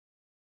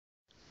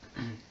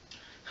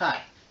Hi,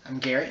 I'm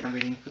Garrett and I'm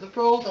reading for the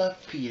role of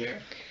Peter.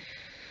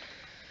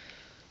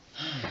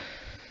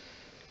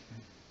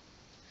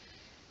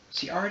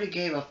 She already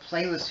gave a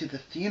playlist to the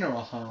funeral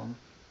home.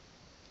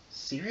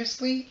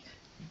 Seriously?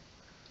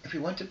 If we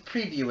want to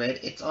preview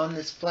it, it's on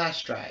this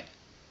flash drive.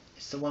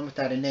 It's the one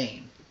without a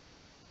name.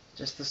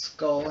 Just the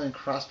skull and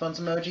crossbones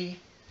emoji.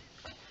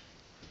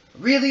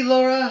 Really,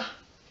 Laura?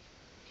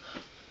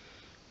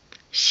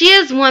 She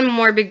is one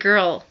morbid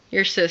girl,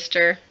 your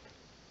sister.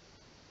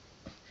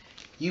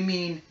 You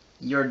mean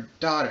your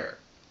daughter?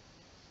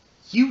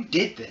 You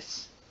did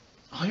this.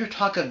 All your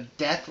talk of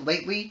death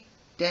lately,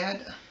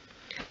 Dad?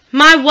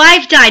 My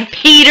wife died,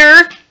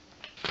 Peter!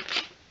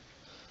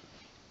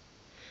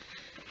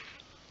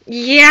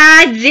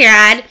 Yeah,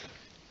 Dad.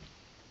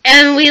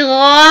 And we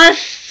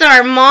lost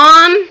our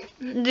mom?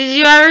 Did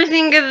you ever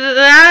think of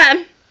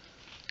that?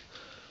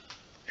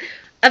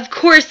 Of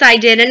course I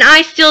did, and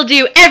I still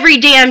do every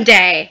damn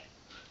day.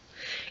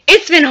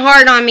 It's been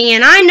hard on me,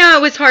 and I know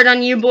it was hard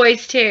on you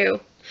boys, too.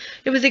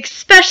 It was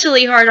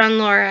especially hard on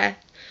Laura.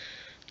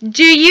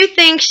 Do you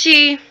think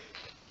she...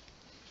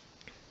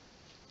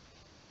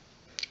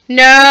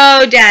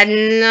 No, Dad,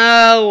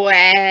 no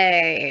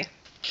way.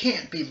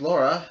 Can't be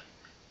Laura.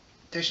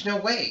 There's no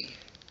way.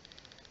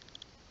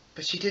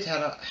 But she did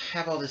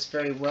have all this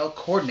very well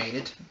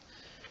coordinated.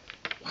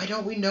 Why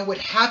don't we know what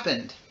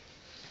happened?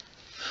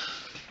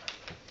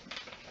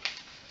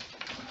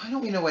 Why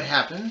don't we know what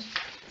happened?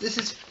 This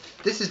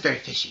is very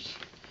fishy.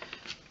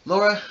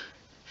 Laura,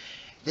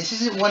 this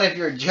isn't one of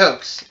your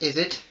jokes, is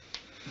it?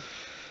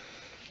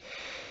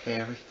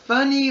 Very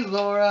funny,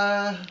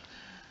 Laura.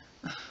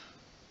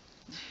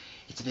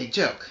 It's a big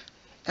joke.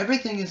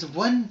 Everything is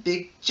one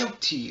big joke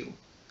to you.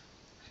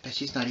 I bet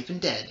she's not even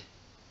dead.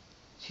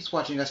 She's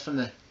watching us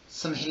from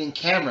some hidden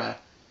camera,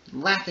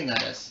 laughing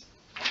at us.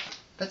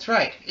 That's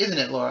right, isn't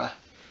it, Laura?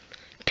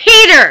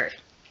 Peter!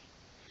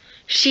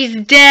 She's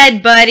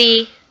dead,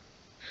 buddy.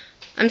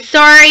 I'm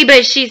sorry,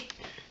 but she's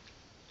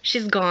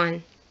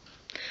gone.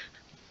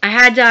 I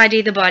had to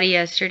ID the body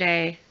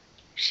yesterday.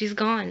 She's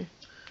gone.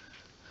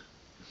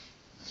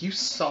 You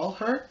saw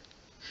her?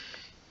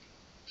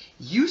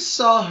 You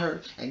saw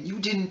her and you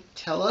didn't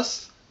tell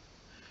us?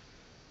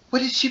 What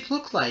did she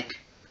look like?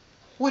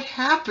 What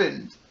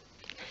happened?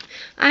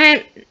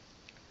 I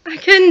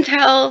couldn't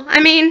tell. I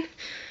mean,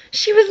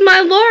 she was my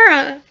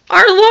Laura.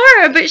 Our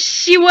Laura, but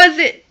she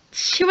wasn't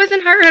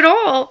her at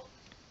all.